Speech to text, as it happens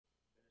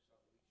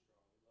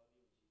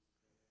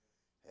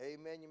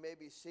Amen. You may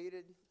be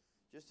seated.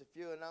 Just a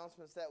few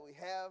announcements that we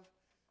have.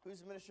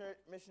 Who's the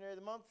missionary of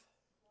the month?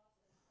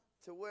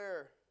 To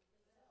where?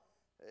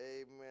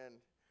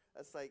 Amen.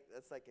 That's like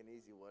an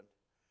easy one.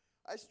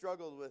 I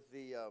struggled with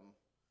the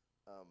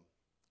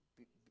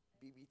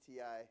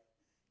BBTI.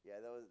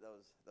 Yeah, that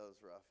was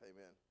rough.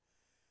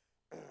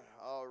 Amen.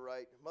 All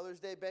right.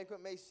 Mother's Day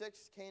banquet, May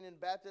 6th, Canaan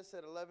Baptist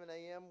at 11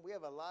 a.m. We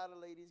have a lot of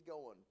ladies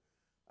going.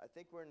 I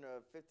think we're in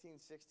the 15,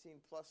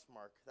 16 plus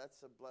mark.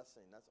 That's a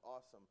blessing. That's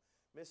awesome.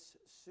 Miss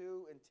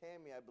Sue and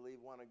Tammy, I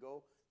believe, want to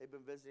go. They've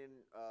been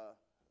visiting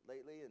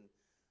lately, and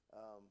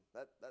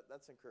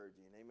that's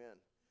encouraging. Amen.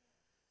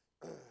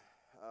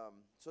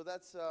 So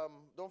that's,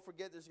 don't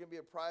forget, there's going to be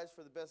a prize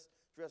for the best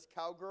dressed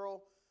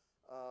cowgirl.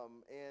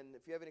 And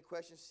if you have any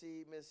questions,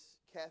 see Miss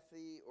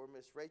Kathy or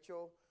Miss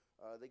Rachel.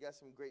 They got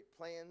some great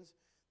plans.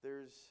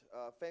 There's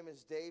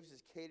Famous Dave's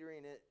is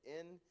catering it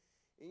in.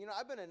 And, you know,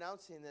 I've been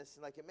announcing this,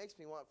 and, like, it makes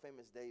me want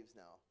Famous Dave's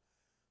now.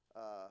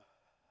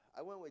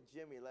 I went with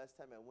Jimmy last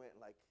time I went,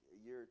 like, a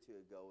year or two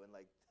ago, and,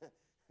 like,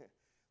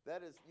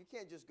 that is, you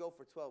can't just go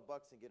for $12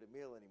 and get a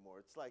meal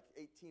anymore. It's like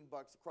 $18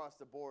 across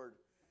the board.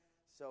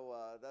 So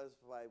that's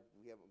why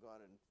we haven't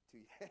gone in 2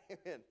 years.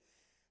 Amen.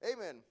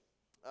 Amen.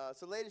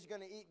 So ladies are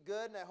going to eat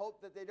good, and I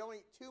hope that they don't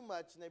eat too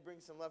much and they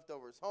bring some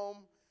leftovers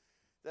home.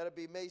 That'll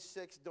be May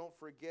 6th, don't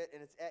forget,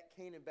 and it's at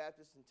Canaan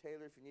Baptist in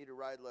Taylor. If you need a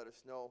ride, let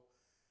us know.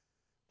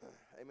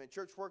 Amen.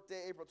 Church work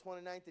day, April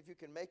 29th. If you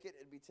can make it,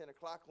 it'll be 10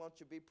 o'clock. Lunch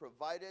will be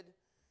provided.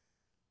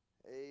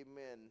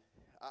 Amen.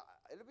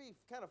 It'll be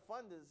kind of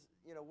fun to,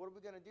 you know, what are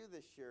we going to do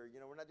this year? You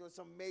know, we're not doing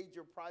some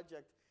major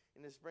project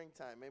in the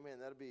springtime.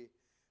 Amen. That'll be,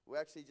 we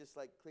actually just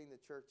like clean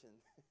the church and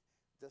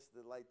dust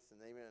the lights,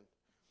 and amen.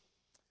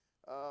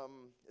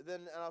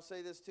 And I'll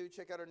say this too,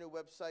 check out our new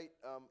website.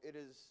 It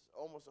is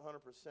almost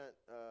 100%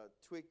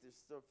 tweaked. There's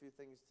still a few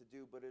things to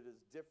do, but it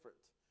is different.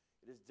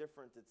 It is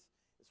different.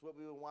 It's what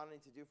we've been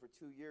wanting to do for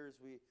 2 years.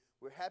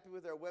 We're happy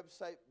with our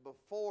website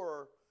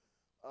before,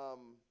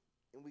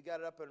 and we got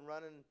it up and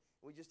running.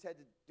 We just had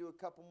to do a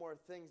couple more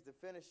things to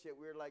finish it.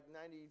 We were like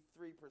 93%,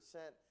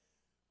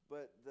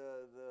 but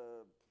the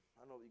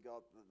I don't know what you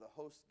call it, the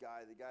host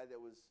guy, the guy that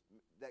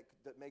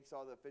makes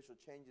all the official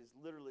changes,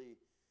 literally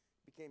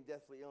became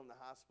deathly ill in the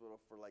hospital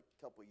for like a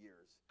couple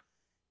years,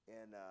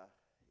 and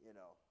you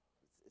know,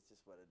 it's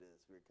just what it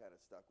is. We were kind of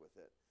stuck with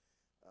it,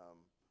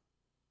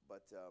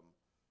 but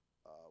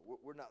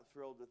we're not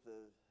thrilled with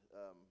the.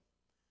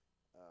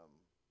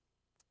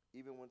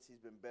 Even once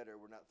he's been better,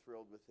 we're not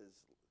thrilled with his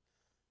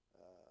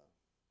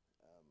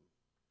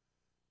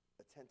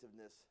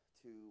attentiveness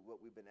to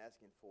what we've been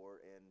asking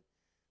for, and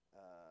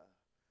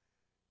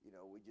you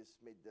know, we just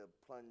made the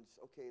plunge.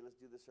 Okay, let's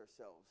do this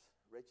ourselves.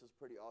 Rachel's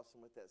pretty awesome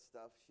with that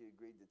stuff. She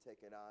agreed to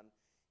take it on,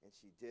 and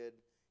she did,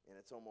 and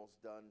it's almost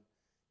done.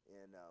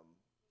 And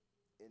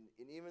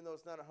even though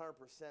it's not 100%,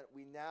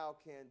 we now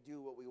can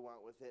do what we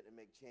want with it and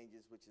make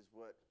changes, which is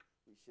what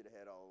we should have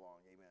had all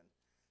along. Amen.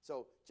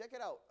 So check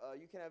it out.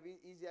 You can have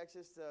easy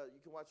access to, you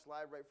can watch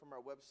live right from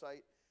our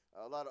website.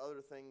 A lot of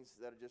other things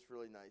that are just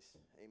really nice.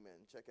 Amen.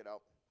 Check it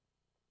out.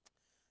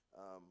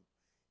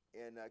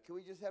 And can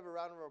we just have a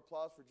round of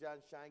applause for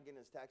John Shine getting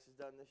his taxes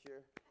done this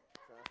year?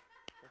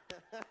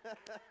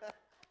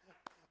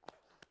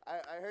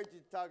 I heard you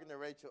talking to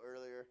Rachel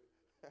earlier.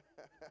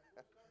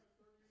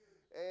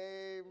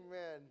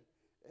 Amen.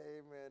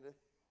 Amen.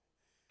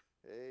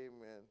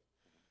 Amen.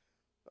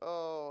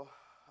 Oh,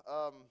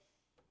 I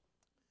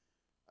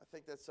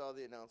think that's all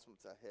the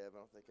announcements I have. I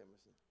don't think I'm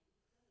missing.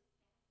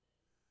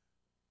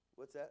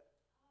 What's that?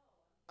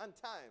 On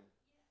time.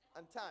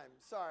 On time.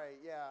 Sorry.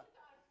 Yeah.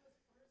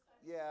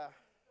 Yeah.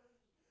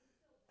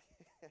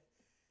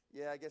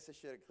 Yeah, I guess I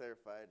should have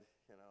clarified,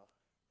 you know.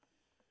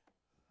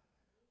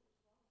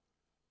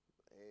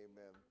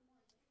 Amen.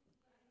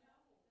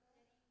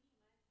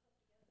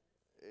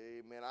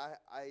 Amen.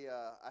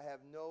 I have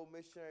no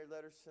missionary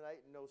letters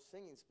tonight and no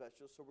singing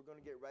special, so we're going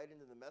to get right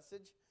into the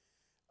message.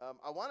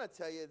 I want to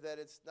tell you that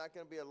it's not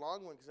going to be a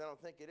long one because I don't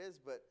think it is,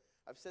 but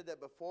I've said that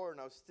before, and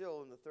I was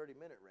still in the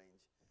 30-minute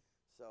range.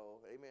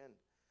 So, amen.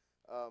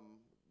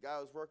 Guy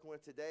I was working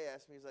with today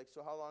asked me, he's like,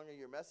 so how long are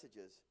your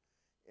messages?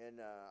 And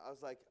I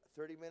was like,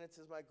 30 minutes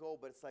is my goal,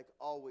 but it's like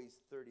always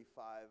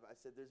 35. I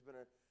said there's been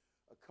a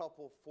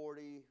couple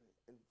 40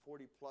 and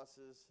 40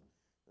 pluses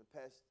in the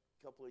past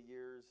couple of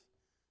years.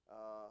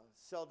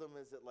 Seldom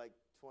is it like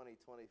 20,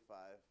 25,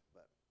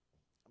 but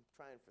I'm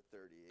trying for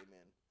 30,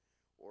 amen,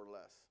 or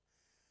less.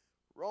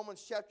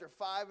 Romans chapter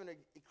 5 and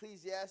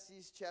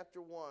Ecclesiastes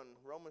chapter 1.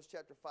 Romans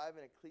chapter 5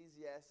 and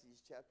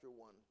Ecclesiastes chapter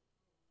 1.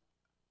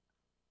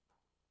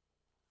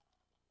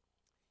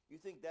 You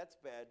think that's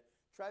bad?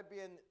 Try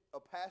being a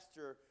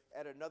pastor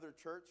at another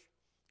church,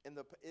 and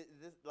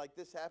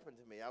this happened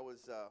to me. It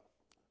was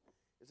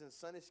in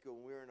Sunday school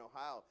when we were in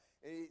Ohio,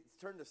 and he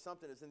turned to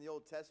something that's in the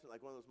Old Testament,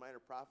 like one of those minor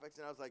prophets,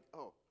 and I was like,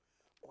 oh,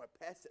 I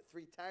passed it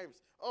 3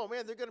 times. Oh,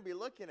 man, they're going to be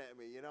looking at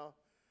me, you know.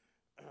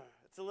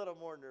 It's a little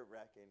more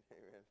nerve-wracking.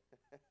 Amen.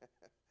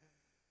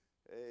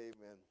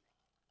 Amen.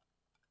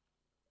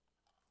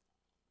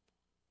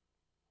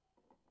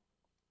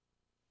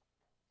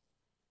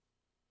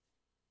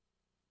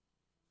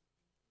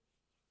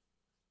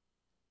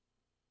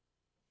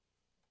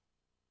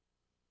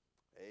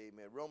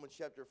 Amen. Romans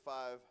chapter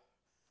 5,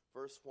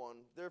 verse 1.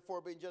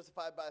 Therefore, being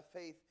justified by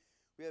faith,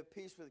 we have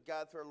peace with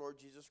God through our Lord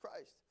Jesus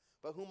Christ,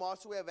 by whom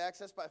also we have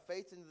access by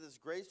faith into this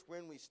grace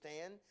wherein we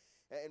stand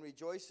and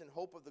rejoice in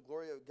hope of the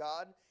glory of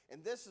God.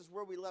 And this is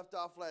where we left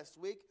off last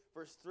week,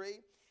 verse 3.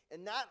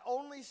 And not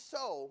only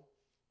so,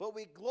 but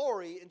we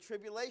glory in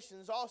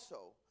tribulations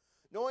also,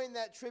 knowing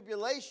that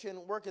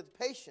tribulation worketh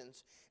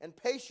patience, and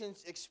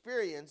patience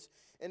experience,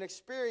 and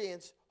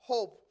experience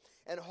hope.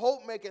 And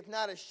hope maketh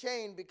not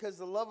ashamed, because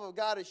the love of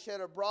God is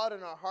shed abroad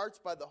in our hearts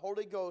by the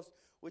Holy Ghost,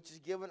 which is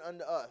given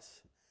unto us.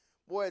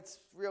 Boy, it's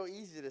real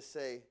easy to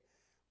say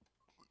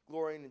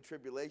glorying in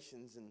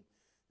tribulations and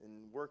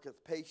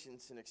worketh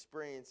patience and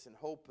experience and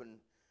hope.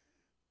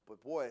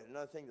 But boy,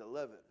 another thing to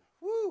live it.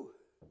 Woo!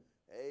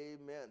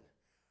 Amen.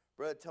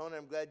 Brother Tony,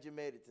 I'm glad you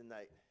made it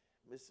tonight.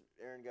 Miss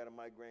Erin got a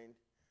migraine.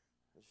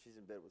 She's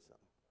in bed with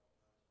something.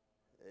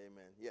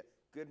 Amen. Yeah,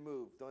 good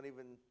move. Don't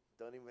even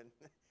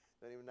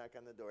knock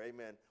on the door.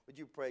 Amen. Would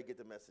you pray, get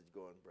the message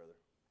going, brother?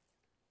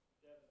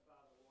 Heavenly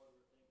Father, Lord,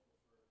 we're thankful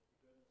for your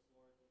goodness,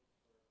 Lord. Thank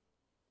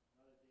you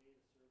for another day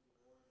to serve you,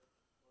 Lord.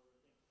 Lord,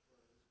 we're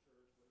thankful for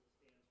this church, what it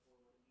stands for,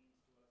 what it means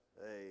to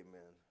us.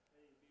 Amen.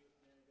 Ready to be with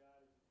the man of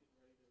God as he's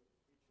getting ready to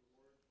preach your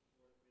word.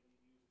 Lord, may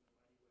you use him in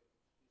a mighty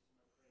way. In Jesus' name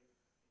I pray.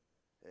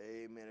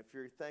 Amen. If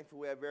you're thankful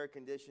we have air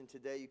conditioning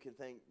today, you can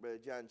thank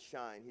Brother John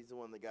Shine. He's the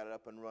one that got it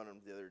up and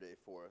running the other day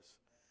for us.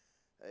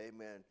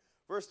 Amen.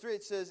 Verse 3,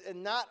 it says,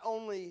 and not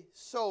only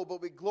so,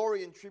 but we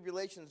glory in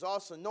tribulations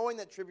also, knowing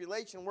that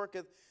tribulation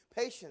worketh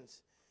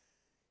patience.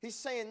 He's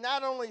saying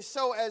not only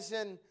so, as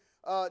in,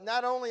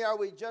 not only are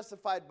we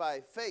justified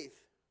by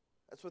faith.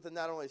 That's what the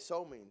not only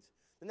so means.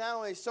 The not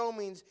only so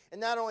means, and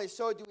not only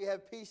so do we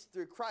have peace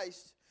through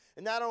Christ,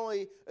 and not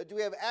only do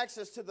we have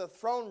access to the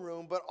throne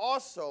room, but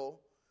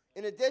also,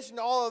 in addition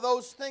to all of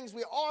those things,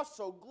 we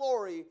also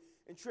glory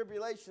in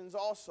tribulations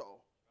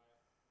also.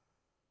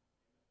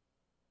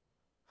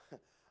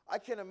 I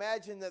can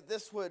imagine that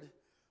this would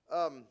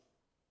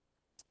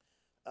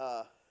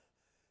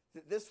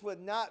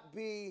not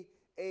be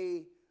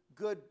a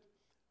good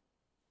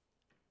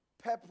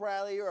pep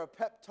rally or a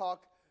pep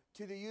talk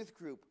to the youth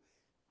group.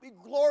 We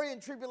glory in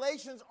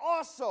tribulations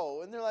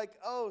also. And they're like,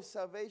 oh,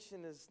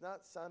 salvation is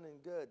not sounding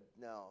good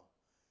now,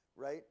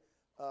 right?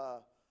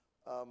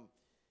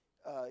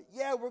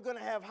 Yeah, we're going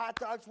to have hot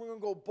dogs, we're going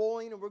to go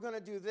bowling, and we're going to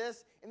do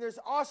this. And there's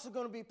also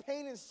going to be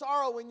pain and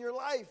sorrow in your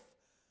life.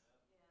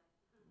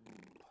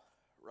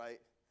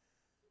 Right?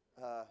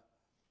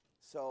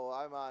 So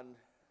I'm on,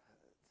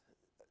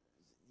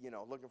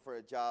 looking for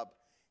a job.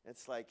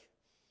 It's like,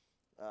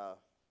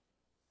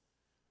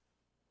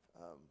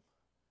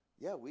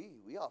 yeah,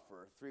 we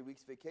offer 3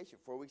 weeks vacation,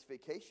 4 weeks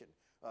vacation,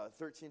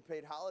 13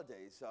 paid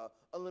holidays,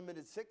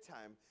 unlimited sick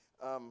time.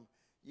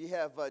 You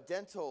have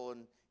dental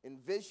and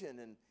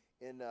vision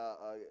and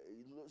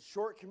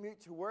short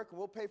commute to work, and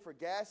we'll pay for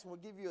gas, and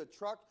we'll give you a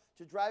truck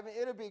to drive in.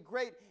 It'll be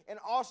great, and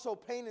also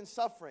pain and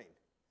suffering.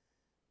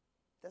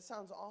 That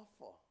sounds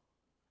awful.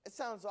 It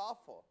sounds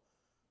awful.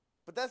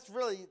 But that's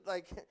really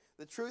like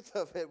the truth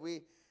of it.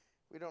 We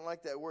don't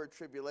like that word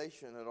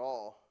tribulation at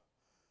all.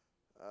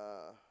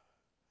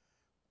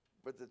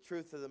 But the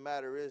truth of the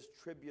matter is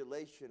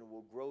tribulation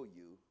will grow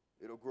you.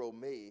 It'll grow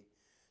me.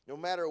 No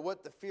matter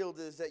what the field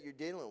is that you're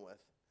dealing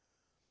with.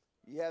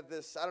 You have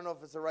this, I don't know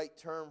if it's the right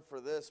term for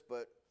this,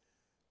 but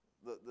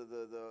the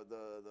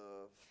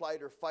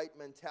flight or fight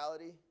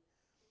mentality.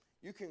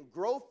 You can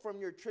grow from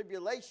your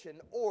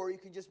tribulation, or you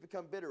can just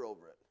become bitter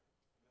over it,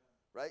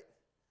 right?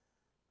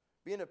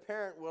 Being a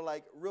parent will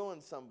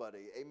ruin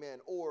somebody, amen,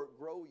 or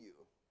grow you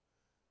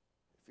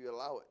if you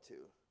allow it to.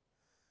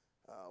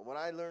 When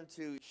I learned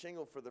to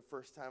shingle for the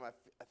first time,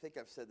 I think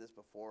I've said this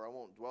before, I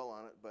won't dwell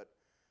on it, but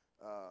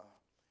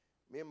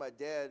me and my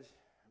dad,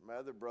 my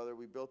other brother,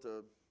 we built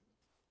a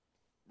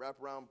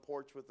wraparound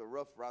porch with a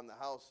roof around the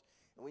house,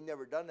 and we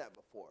never done that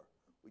before.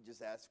 We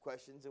just asked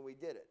questions and we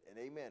did it. And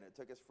amen. It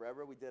took us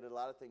forever. We did a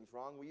lot of things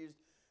wrong. We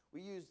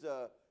used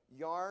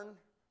yarn,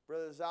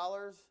 Brother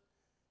Zoller's,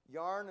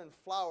 yarn and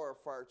flour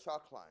for our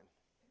chalk line.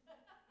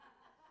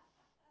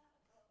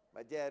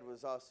 My dad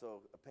was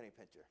also a penny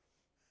pincher.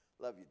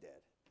 Love you,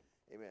 Dad.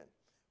 Amen.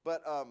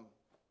 But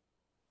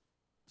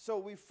so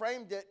we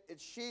framed it.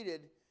 It's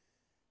sheeted.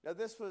 Now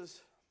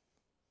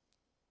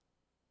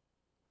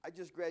I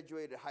just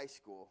graduated high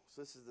school, so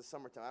this is the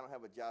summertime. I don't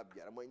have a job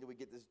yet. I'm waiting till we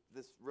get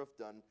this roof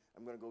done.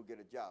 I'm going to go get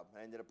a job.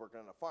 I ended up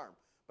working on a farm.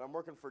 But I'm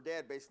working for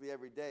Dad basically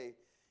every day,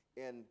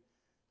 and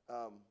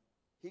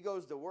he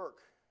goes to work.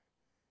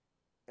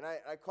 And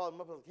I called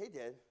him up and I was like, hey,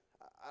 Dad,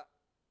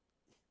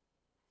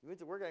 you went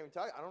to work, I didn't even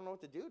tell you. I don't know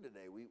what to do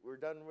today. We're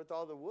done with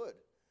all the wood.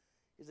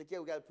 He's like, yeah,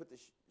 we got to put the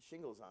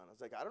shingles on. I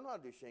was like, I don't know how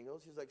to do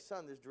shingles. He's like,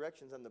 son, there's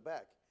directions on the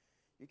back.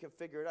 You can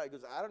figure it out. He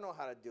goes, I don't know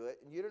how to do it,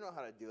 and you don't know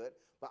how to do it,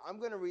 but I'm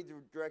going to read the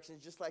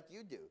directions just like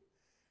you do.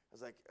 I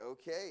was like,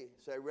 okay.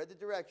 So I read the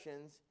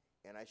directions,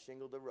 and I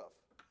shingled the roof,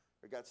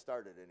 or got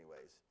started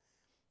anyways.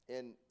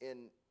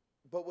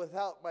 But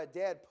without my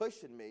dad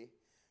pushing me,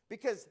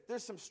 because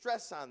there's some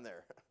stress on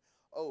there.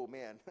 Oh,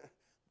 man,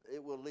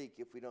 it will leak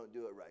if we don't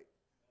do it right.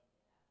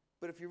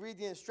 But if you read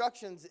the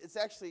instructions, it's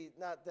actually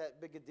not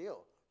that big a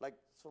deal. Like,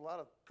 it's a lot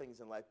of things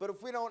in life. But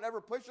if we don't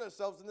ever push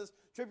ourselves in this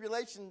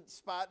tribulation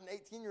spot, and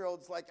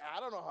 18-year-olds like, I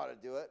don't know how to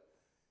do it,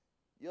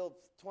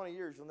 20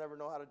 years, you'll never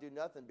know how to do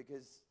nothing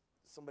because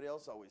somebody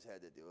else always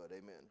had to do it.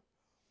 Amen.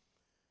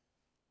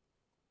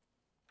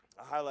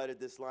 I highlighted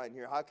this line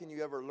here. How can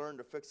you ever learn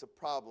to fix a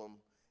problem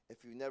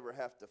if you never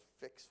have to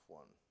fix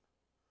one?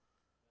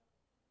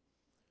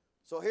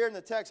 So here in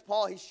the text,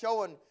 Paul, he's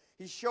showing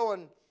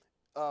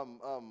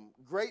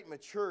great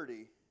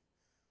maturity,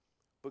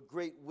 but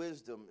great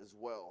wisdom as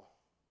well.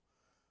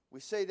 We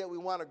say that we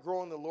want to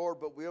grow in the Lord,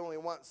 but we only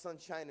want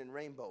sunshine and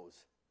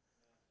rainbows.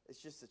 It's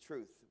just the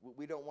truth.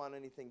 We don't want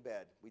anything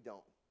bad. We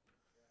don't.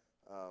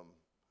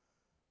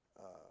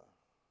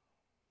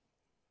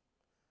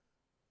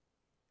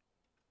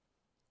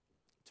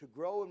 To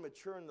grow and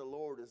mature in the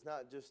Lord is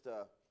not just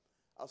a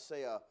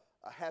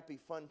happy,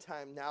 fun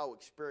time now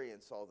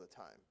experience all the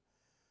time.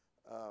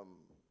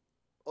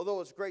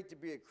 Although it's great to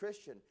be a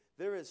Christian,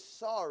 there is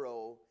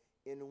sorrow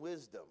in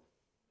wisdom.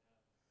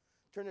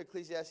 Turn to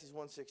Ecclesiastes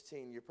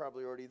 1:16. You're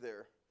probably already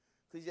there.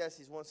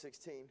 Ecclesiastes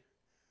 1:16.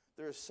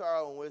 There is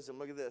sorrow in wisdom.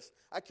 Look at this.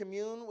 I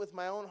commune with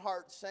my own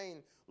heart,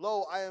 saying,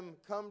 Lo, I am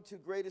come to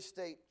great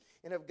estate,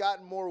 and have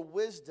gotten more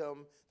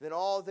wisdom than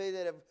all they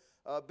that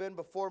have been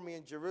before me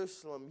in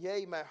Jerusalem.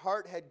 Yea, my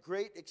heart had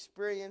great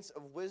experience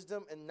of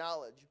wisdom and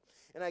knowledge.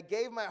 And I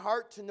gave my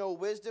heart to know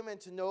wisdom and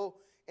to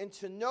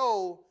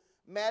know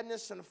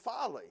madness and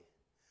folly.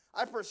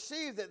 I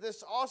perceive that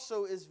this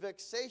also is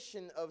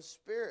vexation of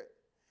spirit.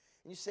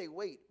 And you say,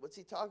 wait, what's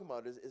he talking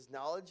about? Is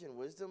knowledge and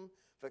wisdom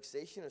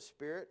vexation of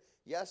spirit?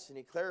 Yes, and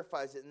he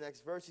clarifies it in the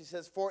next verse. He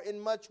says, for in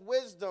much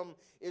wisdom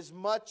is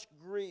much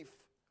grief,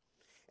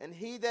 and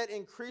he that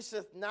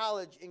increaseth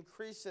knowledge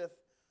increaseth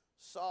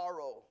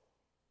sorrow.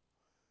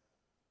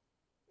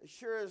 It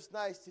sure is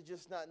nice to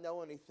just not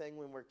know anything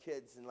when we're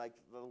kids and like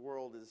the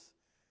world is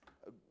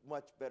a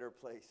much better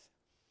place.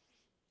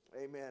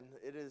 Amen.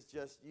 It is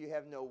just, you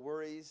have no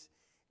worries.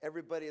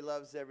 Everybody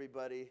loves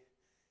everybody.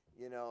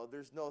 You know,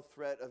 there's no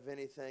threat of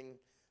anything.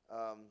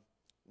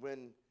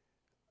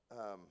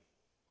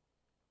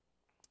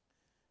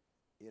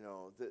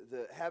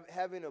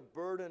 Having a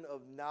burden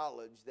of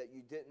knowledge that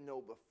you didn't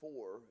know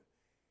before.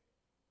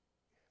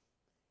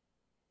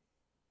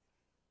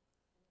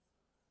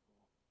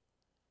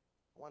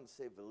 I want to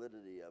say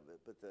validity of it,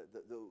 but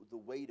the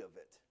weight of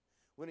it.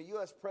 When a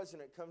U.S.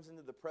 president comes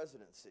into the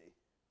presidency,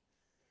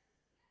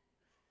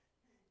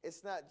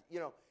 it's not,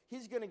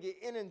 he's going to get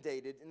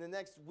inundated in the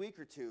next week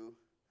or two,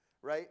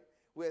 right,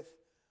 with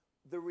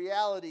the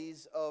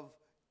realities of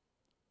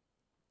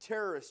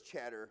terrorist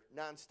chatter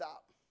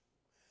nonstop.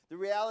 The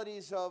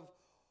realities of,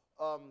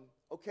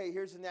 okay,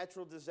 here's a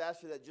natural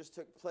disaster that just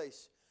took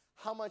place.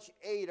 How much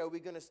aid are we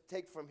going to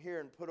take from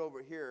here and put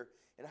over here?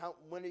 And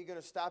when are you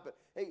going to stop it?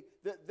 Hey,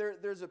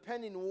 there's a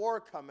pending war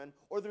coming,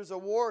 or there's a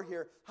war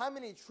here. How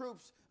many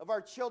troops of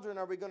our children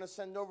are we going to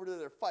send over to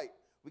their fight?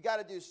 We got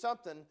to do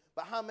something,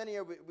 but how many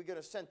are we going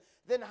to send?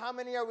 Then how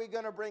many are we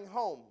going to bring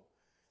home?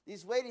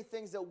 These weighty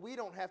things that we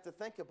don't have to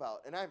think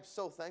about, and I'm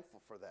so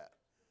thankful for that.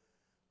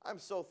 I'm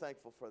so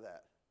thankful for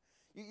that.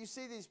 You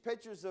see these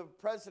pictures of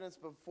presidents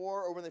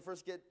before or when they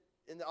first get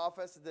in the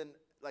office, and then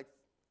like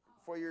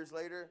 4 years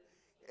later,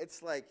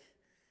 it's like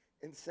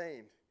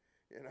insane.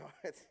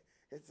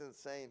 It's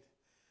insane.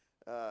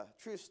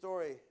 True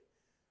story.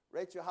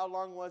 Rachel, how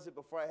long was it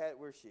before I had,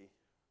 where's she?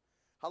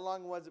 How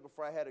long was it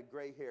before I had a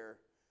gray hair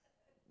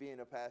being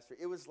a pastor?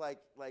 It was like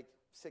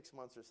 6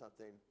 months or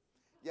something.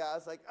 Yeah, I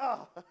was like,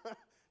 oh,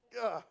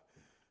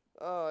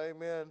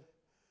 amen.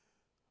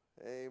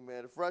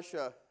 Amen. If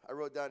Russia, I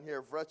wrote down here,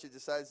 if Russia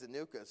decides to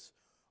nuke us,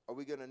 are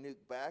we going to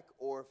nuke back?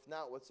 Or if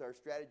not, what's our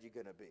strategy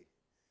going to be?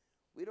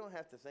 We don't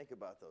have to think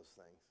about those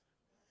things.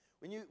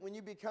 When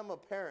you become a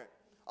parent,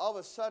 all of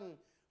a sudden,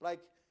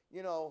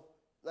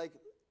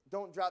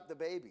 don't drop the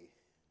baby,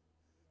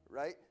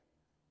 right?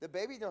 The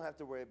baby don't have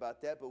to worry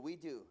about that, but we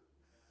do.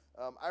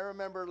 I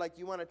remember,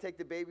 you want to take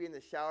the baby in the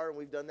shower, and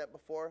we've done that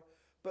before,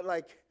 but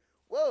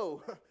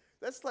whoa,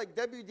 that's like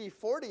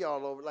WD-40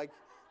 all over.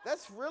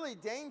 That's really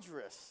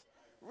dangerous.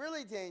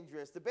 Really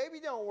dangerous. The baby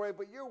don't worry,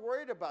 but you're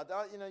worried about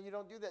that. You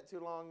don't do that too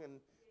long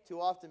and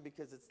too often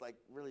because it's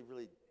really,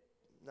 really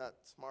not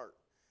smart.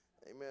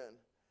 Amen.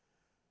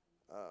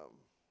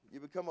 You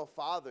become a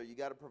father. You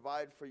got to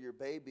provide for your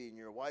baby and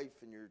your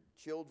wife and your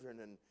children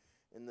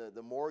and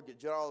the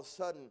mortgage. And all of a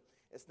sudden,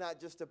 it's not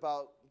just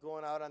about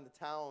going out on the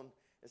town.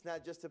 It's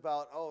not just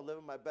about,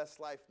 living my best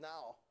life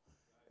now.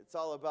 It's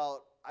all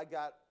about, I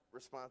got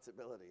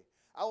responsibility.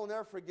 I will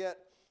never forget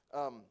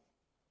when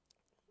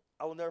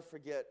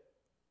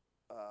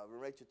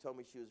Rachel told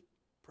me she was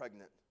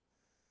pregnant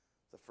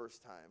the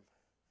first time.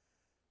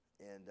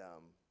 And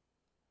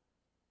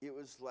it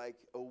was like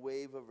a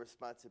wave of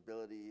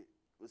responsibility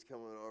was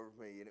coming over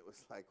me, and it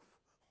was like,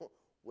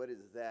 what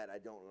is that? I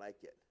don't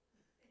like it.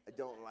 I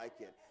don't like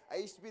it. I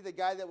used to be the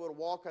guy that would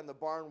walk on the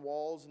barn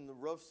walls and the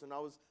roofs, and I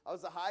was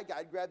a high guy.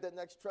 I'd grab that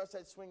next truss,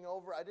 I'd swing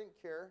over. I didn't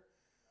care.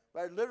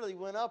 But I literally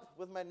went up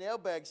with my nail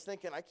bags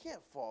thinking, I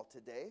can't fall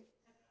today.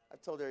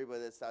 I've told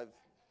everybody this. I've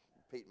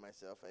repeated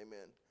myself.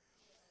 Amen.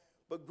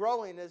 But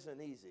growing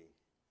isn't easy.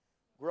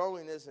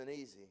 Growing isn't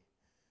easy.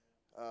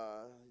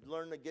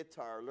 Learn the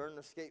guitar, learn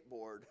the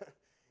skateboard.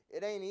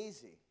 It ain't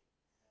easy.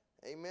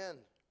 Amen.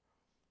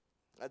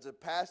 As a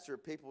pastor,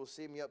 people will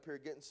see me up here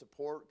getting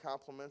support,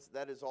 compliments.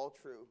 That is all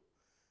true.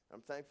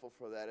 I'm thankful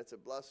for that. It's a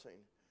blessing.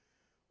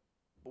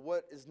 But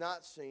what is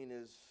not seen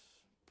is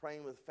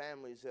praying with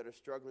families that are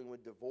struggling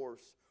with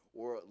divorce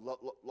or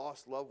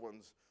lost loved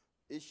ones,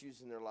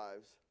 issues in their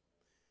lives.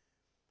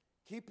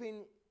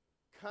 Keeping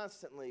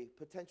constantly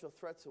potential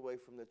threats away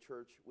from the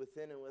church,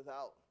 within and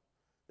without,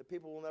 that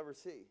people will never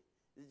see.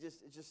 It's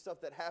just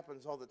stuff that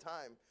happens all the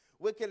time.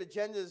 Wicked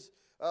agendas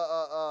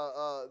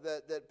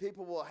that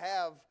people will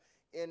have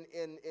and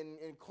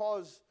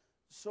cause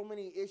so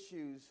many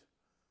issues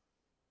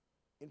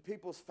in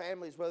people's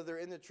families, whether they're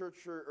in the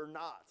church or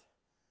not.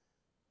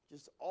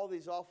 Just all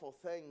these awful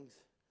things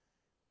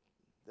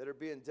that are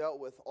being dealt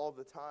with all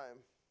the time.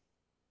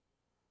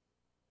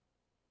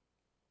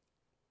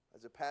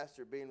 As a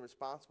pastor, being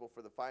responsible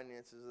for the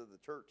finances of the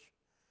church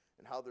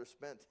and how they're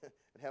spent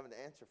and having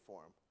to answer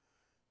for them,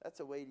 that's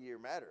a weightier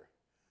matter.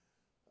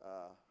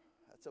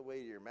 That's a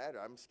weightier matter.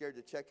 I'm scared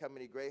to check how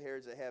many gray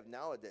hairs I have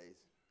nowadays.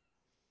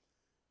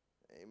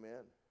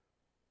 Amen.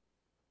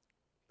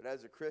 But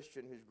as a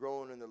Christian who's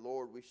growing in the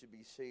Lord, we should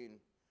be seeing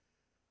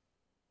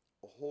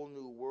a whole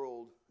new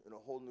world in a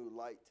whole new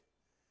light.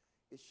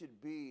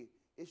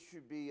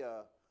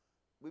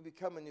 We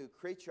become a new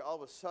creature. All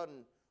of a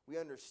sudden, we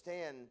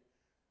understand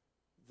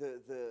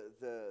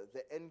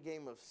the end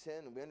game of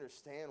sin. We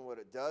understand what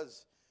it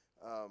does.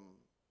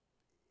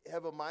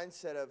 Have a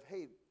mindset of,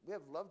 hey, we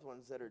have loved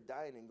ones that are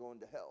dying and going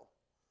to hell.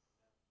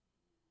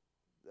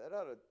 That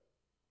ought to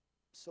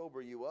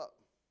sober you up.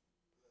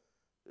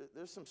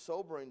 There's some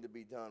sobering to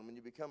be done when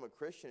you become a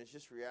Christian. It's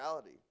just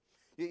reality.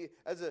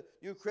 As a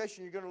new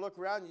Christian, you're going to look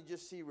around and you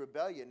just see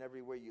rebellion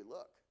everywhere you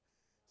look.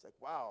 It's like,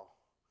 wow.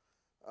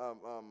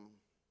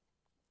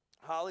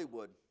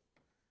 Hollywood.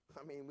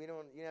 I mean, you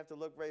don't have to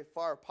look very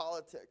far.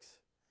 Politics.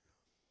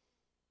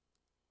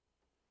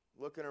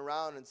 Looking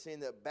around and seeing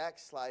that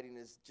backsliding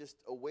is just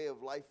a way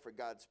of life for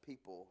God's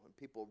people, and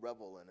people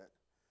revel in it.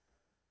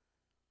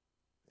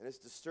 And it's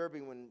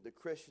disturbing when the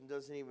Christian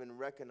doesn't even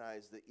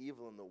recognize the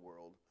evil in the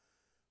world.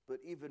 But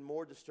even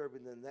more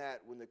disturbing than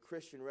that, when the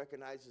Christian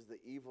recognizes the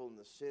evil and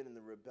the sin and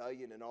the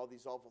rebellion and all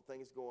these awful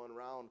things going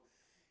around,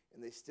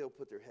 and they still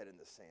put their head in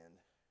the sand.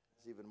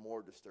 It's even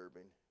more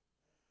disturbing.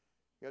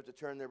 You have to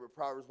turn there, but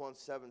Proverbs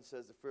 1:7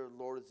 says, the fear of the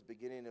Lord is the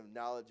beginning of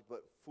knowledge,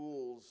 but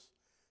fools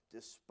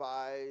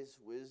despise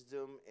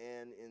wisdom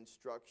and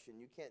instruction.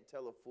 You can't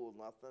tell a fool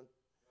nothing.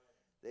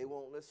 They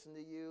won't listen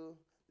to you.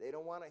 They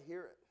don't want to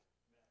hear it.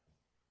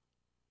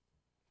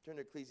 Turn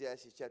to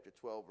Ecclesiastes chapter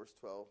 12, verse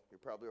 12. You're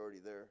probably already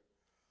there.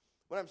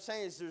 What I'm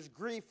saying is there's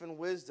grief in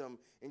wisdom,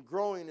 and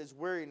growing is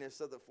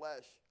weariness of the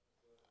flesh.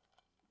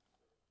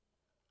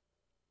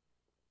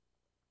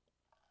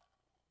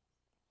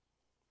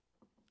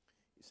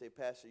 You say,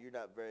 Pastor, you're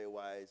not very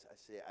wise. I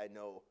say, I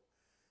know,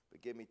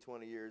 but give me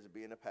 20 years of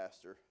being a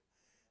pastor.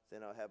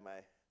 Then I'll have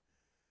my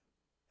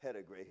head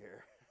of gray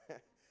hair.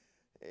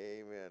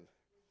 Amen.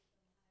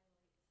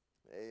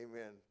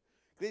 Amen.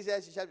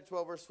 Ecclesiastes chapter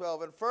 12, verse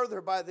 12. And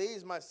further, by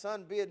these, my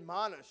son, be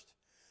admonished,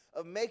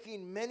 of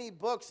making many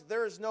books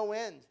there is no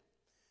end,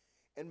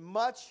 and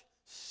much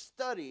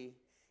study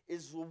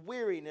is the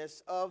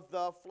weariness of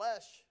the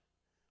flesh.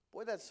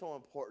 Boy, that's so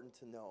important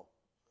to know.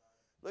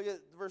 Look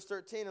at verse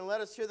 13. And let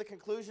us hear the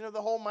conclusion of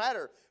the whole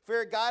matter.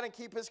 Fear God and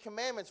keep his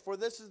commandments, for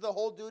this is the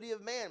whole duty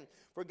of man.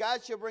 For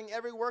God shall bring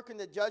every work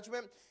into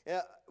judgment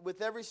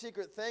with every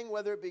secret thing,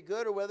 whether it be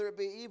good or whether it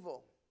be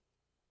evil.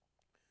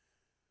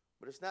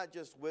 But it's not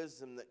just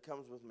wisdom that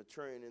comes with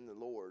maturing in the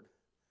Lord,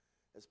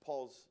 as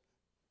Paul's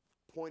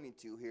pointing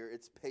to here.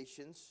 It's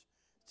patience,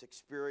 it's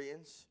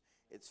experience,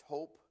 it's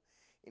hope.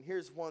 And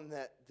here's one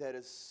that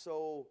is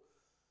so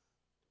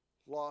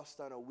lost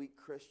on a weak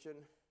Christian,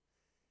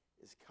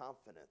 is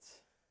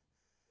confidence.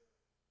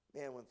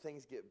 Man, when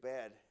things get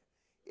bad,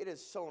 it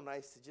is so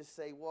nice to just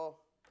say, well,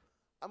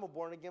 I'm a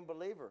born-again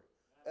believer.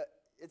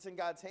 It's in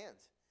God's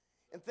hands.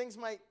 And things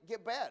might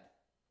get bad,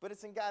 but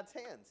it's in God's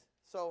hands.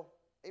 So,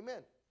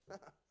 amen.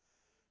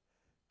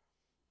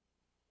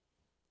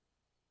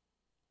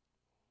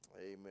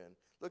 Amen.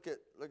 Look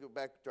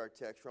back to our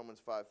text,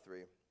 Romans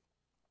 5:3.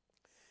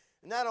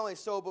 And not only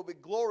so, but we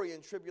glory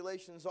in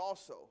tribulations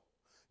also,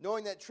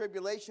 knowing that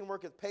tribulation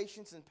worketh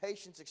patience, and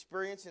patience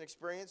experience, and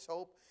experience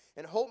hope.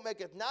 And hope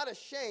maketh not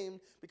ashamed,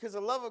 because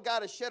the love of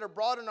God is shed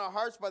abroad in our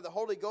hearts by the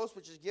Holy Ghost,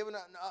 which is given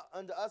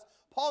unto us.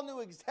 Paul knew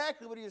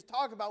exactly what he was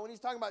talking about when he's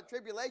talking about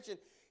tribulation.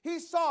 He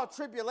saw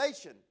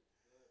tribulation.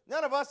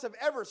 None of us have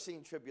ever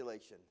seen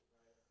tribulation.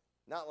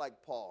 Not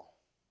like Paul.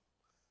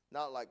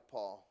 Not like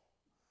Paul.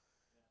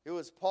 It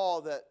was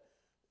Paul that,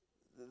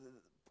 you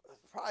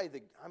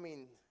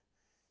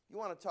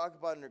want to talk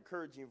about an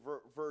encouraging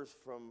verse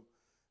from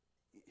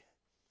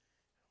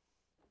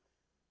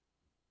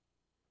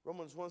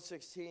Romans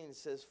 1:16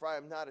 says, for I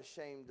am not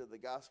ashamed of the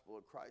gospel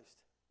of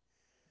Christ.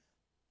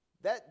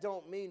 That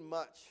don't mean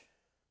much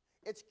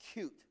It's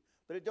cute,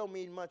 but it don't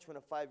mean much when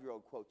a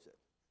 5-year-old quotes it.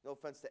 No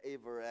offense to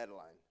Ava or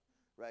Adeline,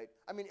 right?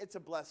 I mean, it's a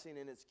blessing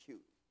and it's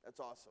cute. That's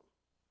awesome.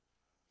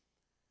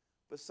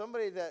 But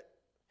somebody that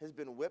has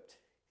been whipped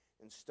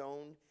and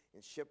stoned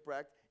and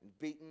shipwrecked and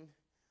beaten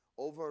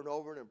over and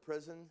over and in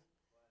prison,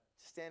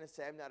 stand and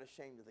say, I'm not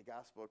ashamed of the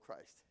gospel of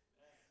Christ.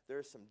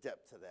 There's some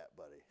depth to that,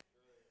 buddy.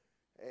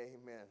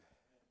 Amen.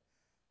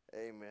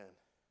 Amen.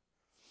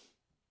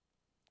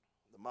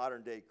 The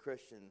modern day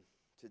Christian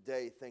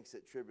today thinks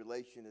that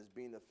tribulation is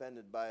being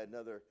offended by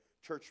another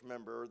church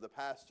member or the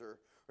pastor,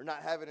 or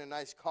not having a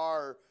nice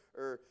car,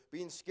 or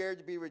being scared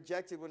to be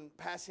rejected when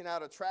passing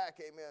out a track.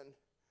 Amen.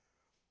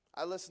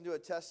 I listened to a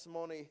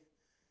testimony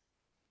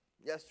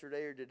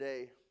yesterday in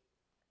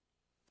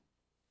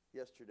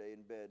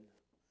bed.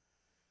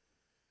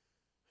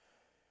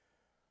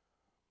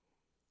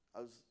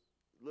 I was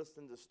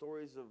listening to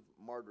stories of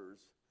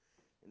martyrs,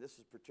 and this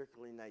is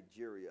particularly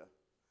Nigeria.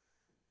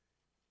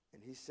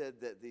 And he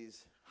said that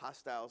these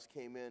hostiles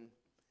came in,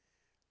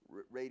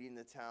 raiding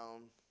the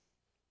town,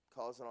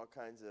 causing all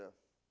kinds of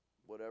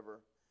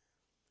whatever.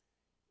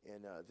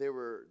 And they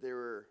were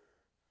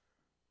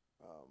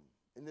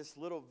in this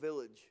little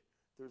village.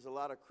 There's a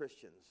lot of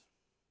Christians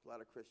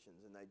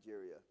in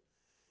Nigeria.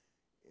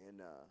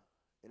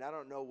 And I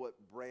don't know what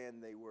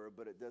brand they were,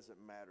 but it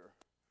doesn't matter.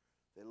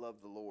 They love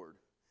the Lord.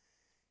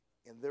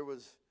 And there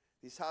was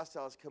these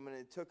hostiles coming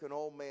in, took an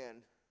old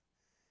man,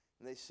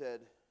 and they said,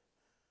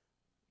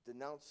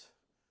 denounce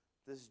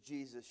this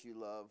Jesus you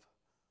love,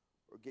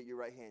 or get your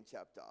right hand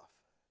chopped off.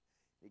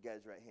 The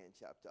guy's right hand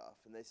chopped off.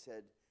 And they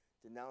said,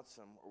 denounce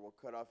him, or we'll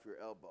cut off your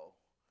elbow,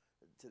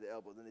 to the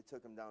elbow. Then they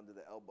took him down to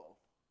the elbow.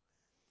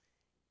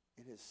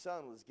 And his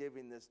son was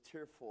giving this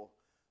tearful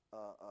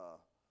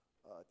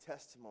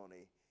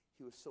testimony.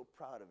 He was so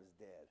proud of his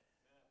dad.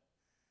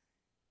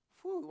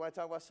 Whew, we want to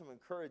talk about some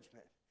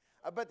encouragement.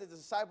 I bet the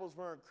disciples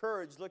were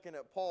encouraged looking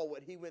at Paul,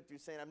 what he went through,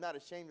 saying, I'm not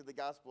ashamed of the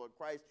gospel of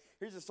Christ.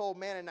 Here's this old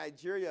man in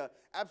Nigeria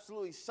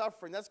absolutely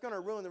suffering. That's going to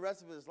ruin the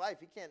rest of his life.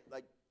 He can't,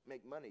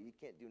 make money. He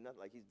can't do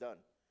nothing. He's done,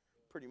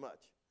 pretty much.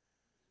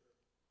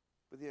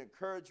 But the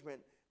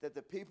encouragement that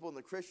the people and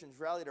the Christians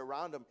rallied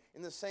around him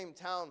in the same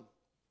town,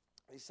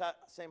 these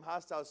same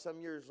hostiles some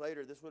years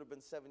later, this would have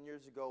been 7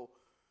 years ago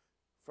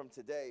from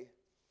today,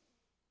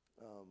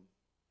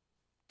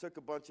 took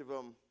a bunch of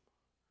them,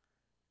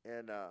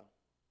 and I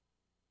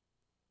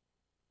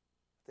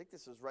think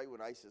this was right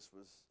when ISIS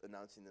was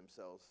announcing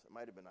themselves. It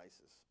might have been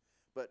ISIS.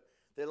 But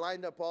they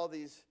lined up all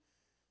these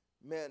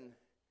men,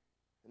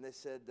 and they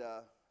said,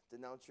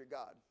 denounce your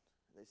God.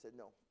 And they said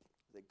no.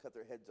 They cut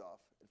their heads off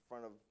in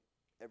front of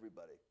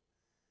everybody.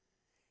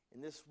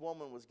 And this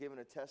woman was giving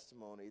a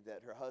testimony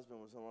that her husband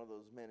was one of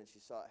those men, and she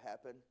saw it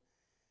happen.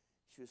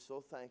 She was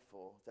so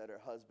thankful that her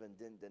husband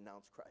didn't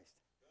denounce Christ.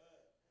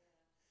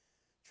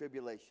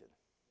 Tribulation.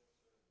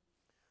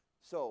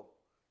 So,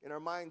 in our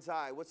mind's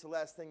eye, what's the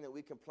last thing that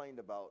we complained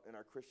about in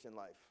our Christian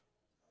life?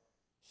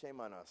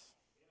 Shame on us.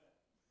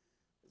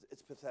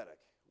 It's pathetic.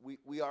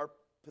 We are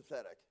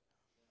pathetic.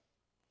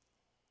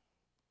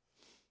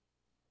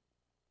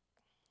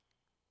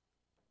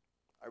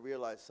 I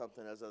realized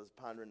something as I was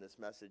pondering this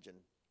message, and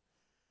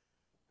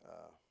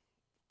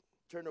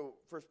turn to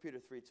 1 Peter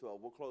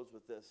 3:12. We'll close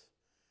with this.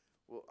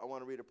 I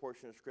want to read a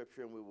portion of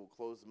Scripture, and we will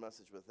close the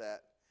message with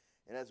that.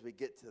 And as we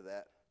get to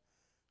that,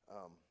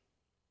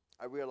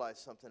 I realized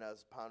something I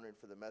was pondering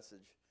for the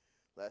message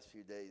last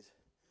few days.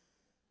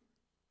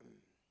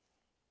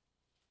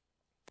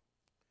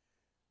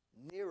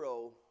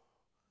 Nero,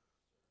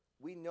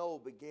 we know,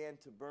 began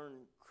to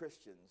burn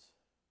Christians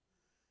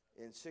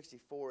in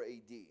 64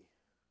 AD.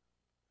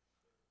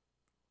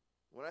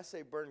 When I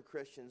say burn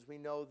Christians, we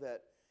know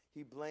that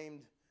he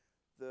blamed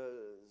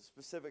the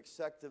specific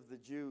sect of the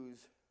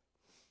Jews,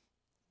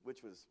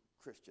 which was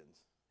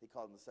Christians. He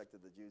called them the sect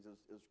of the Jews.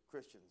 It was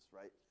Christians,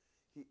 right?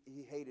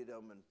 He hated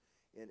them,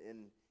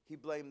 and he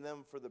blamed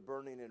them for the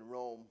burning in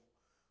Rome,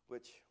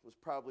 which was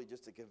probably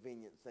just a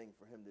convenient thing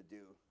for him to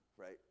do,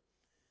 right?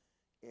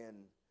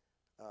 And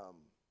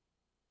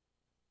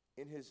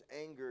in his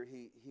anger,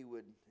 he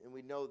would, and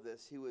we know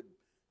this, he would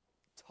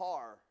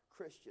tar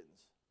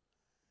Christians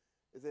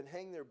and then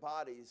hang their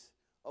bodies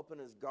up in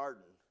his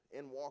garden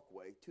and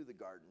walkway to the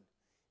garden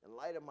and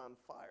light them on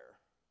fire.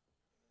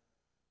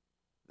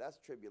 That's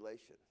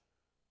tribulation.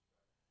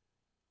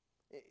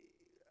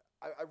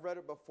 I've read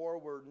it before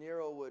where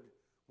Nero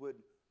would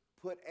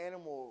put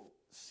animal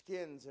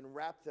skins and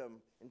wrap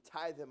them and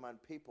tie them on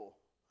people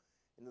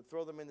and then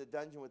throw them in the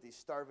dungeon with these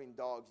starving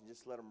dogs and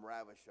just let them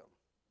ravish them.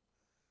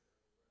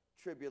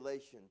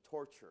 Tribulation,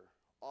 torture,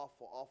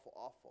 awful, awful,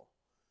 awful.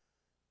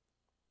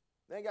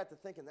 Then I got to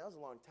thinking, that was a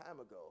long time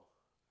ago.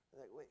 I'm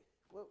like, wait,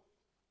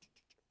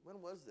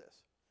 when was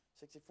this?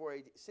 64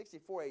 AD.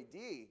 64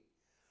 AD.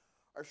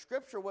 Our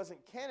scripture wasn't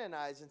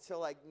canonized until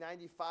like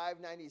 95,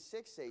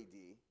 96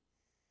 AD.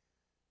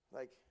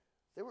 Like,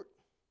 they were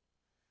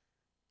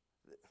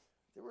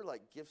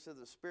like gifts of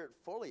the Spirit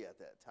fully at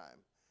that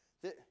time.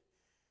 There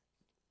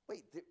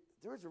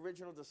was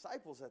original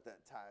disciples at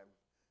that time.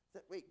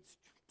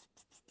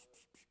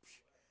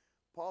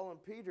 Paul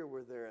and Peter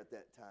were there at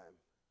that time.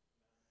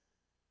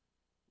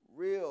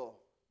 Real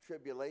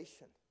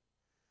tribulation.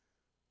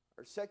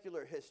 Our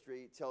secular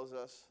history tells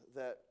us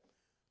that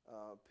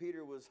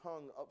Peter was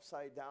hung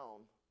upside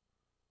down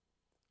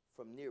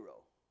from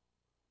Nero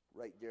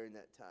right during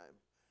that time.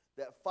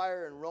 That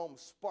fire in Rome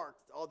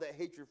sparked all that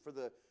hatred for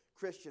the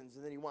Christians,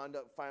 and then he wound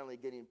up finally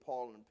getting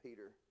Paul and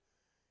Peter.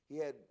 He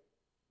had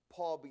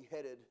Paul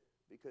beheaded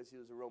because he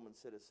was a Roman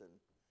citizen.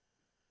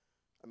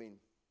 I mean,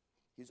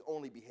 he's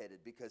only beheaded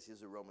because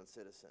he's a Roman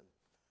citizen.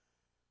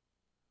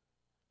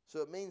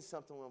 So it means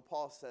something when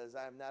Paul says,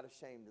 I am not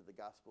ashamed of the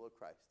gospel of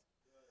Christ.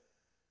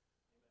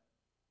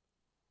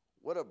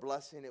 What a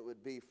blessing it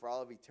would be for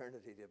all of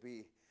eternity to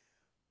be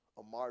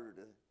a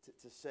martyr,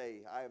 to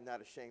say, I am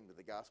not ashamed of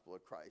the gospel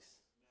of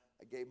Christ.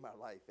 I gave my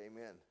life.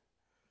 Amen.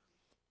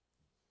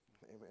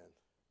 Amen.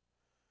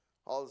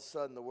 All of a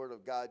sudden, the Word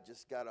of God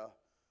just got a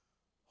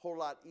whole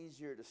lot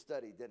easier to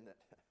study, didn't it?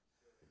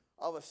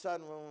 All of a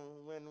sudden,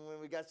 when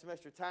we got some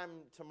extra time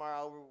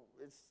tomorrow,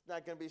 it's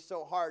not going to be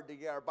so hard to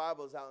get our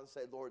Bibles out and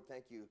say, Lord,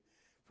 thank you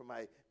for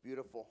my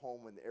beautiful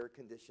home and the air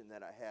condition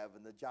that I have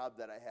and the job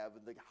that I have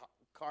and the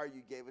car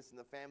you gave us and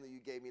the family you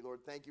gave me.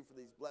 Lord, thank you for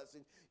these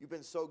blessings. You've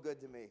been so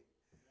good to me.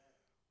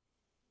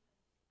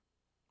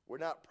 We're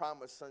not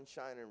promised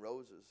sunshine and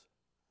roses.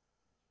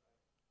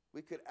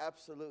 We could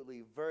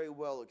absolutely very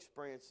well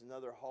experience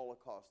another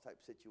Holocaust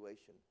type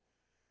situation.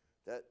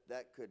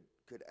 That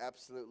could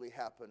absolutely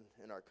happen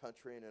in our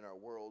country and in our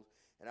world.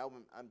 And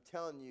I'm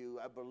telling you,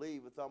 I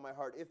believe with all my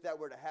heart, if that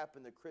were to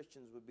happen, the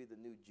Christians would be the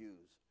new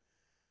Jews.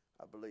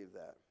 I believe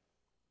that.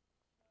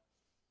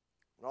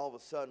 And all of a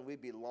sudden,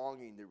 we'd be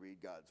longing to read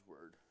God's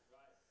Word.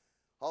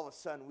 All of a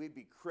sudden, we'd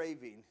be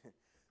craving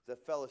the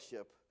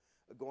fellowship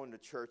of going to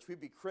church. We'd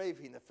be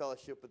craving the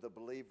fellowship of the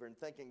believer and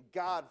thanking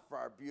God for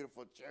our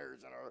beautiful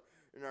chairs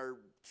and our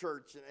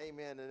church and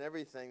amen and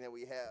everything that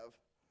we have.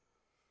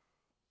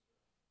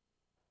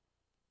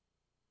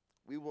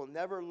 We will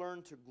never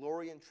learn to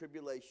glory in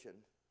tribulation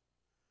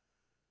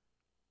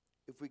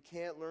if we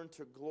can't learn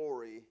to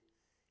glory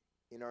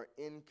in our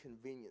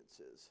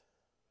inconveniences.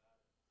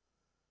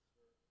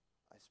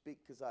 I speak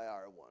because I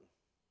are one.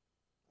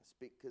 I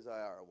speak because I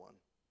are one.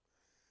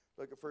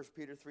 Look at 1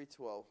 Peter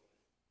 3:12.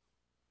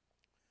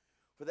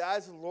 For the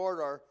eyes of the Lord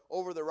are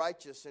over the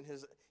righteous, and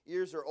his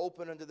ears are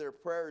open unto their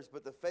prayers,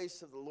 but the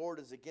face of the Lord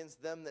is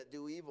against them that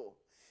do evil.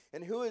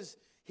 And who is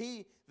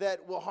he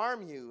that will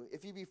harm you,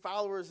 if ye be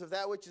followers of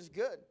that which is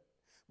good?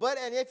 But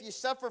and if ye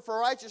suffer for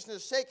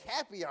righteousness' sake,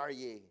 happy are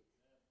ye.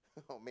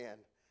 Oh, man.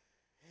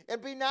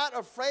 And be not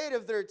afraid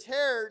of their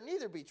terror,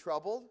 neither be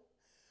troubled.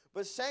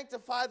 But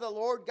sanctify the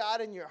Lord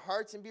God in your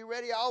hearts, and be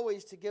ready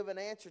always to give an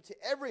answer to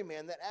every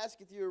man that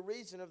asketh you a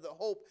reason of the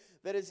hope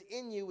that is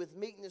in you with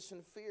meekness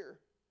and fear.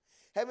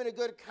 Having a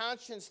good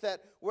conscience,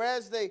 that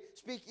whereas they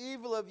speak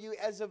evil of you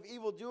as of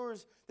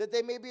evildoers, that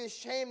they may be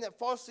ashamed that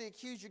falsely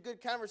accuse your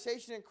good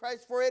conversation in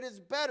Christ. For it is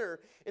better,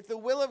 if the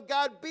will of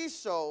God be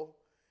so,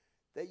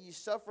 that ye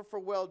suffer for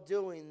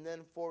well-doing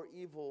than for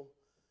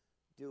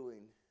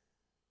evil-doing.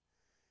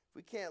 If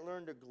we can't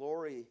learn to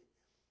glory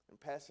in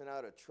passing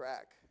out a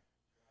tract,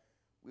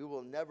 we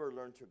will never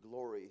learn to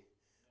glory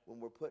when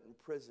we're put in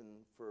prison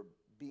for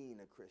being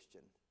a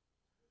Christian.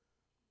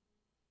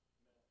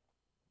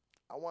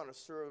 I want to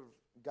serve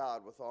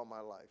God with all my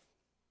life.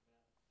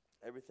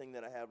 Everything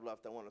that I have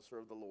left, I want to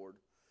serve the Lord.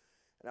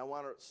 And I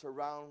want to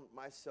surround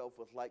myself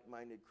with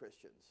like-minded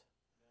Christians.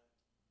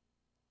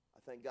 I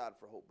thank God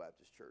for Hope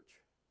Baptist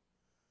Church.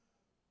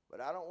 But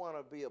I don't want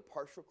to be a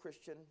partial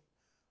Christian,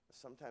 a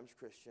sometimes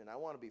Christian. I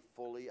want to be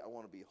fully, I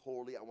want to be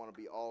holy, I want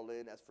to be all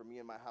in. As for me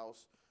and my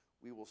house,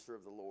 we will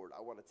serve the Lord.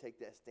 I want to take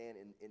that stand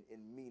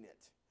and mean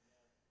it.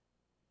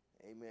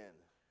 Amen.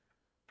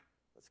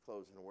 Let's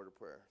close in a word of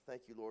prayer.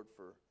 Thank you, Lord,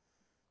 for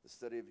the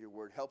study of your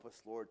word. Help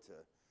us, Lord,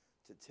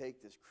 to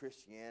take this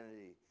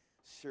Christianity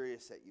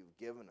serious that you've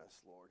given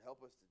us, Lord.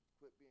 Help us to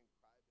quit being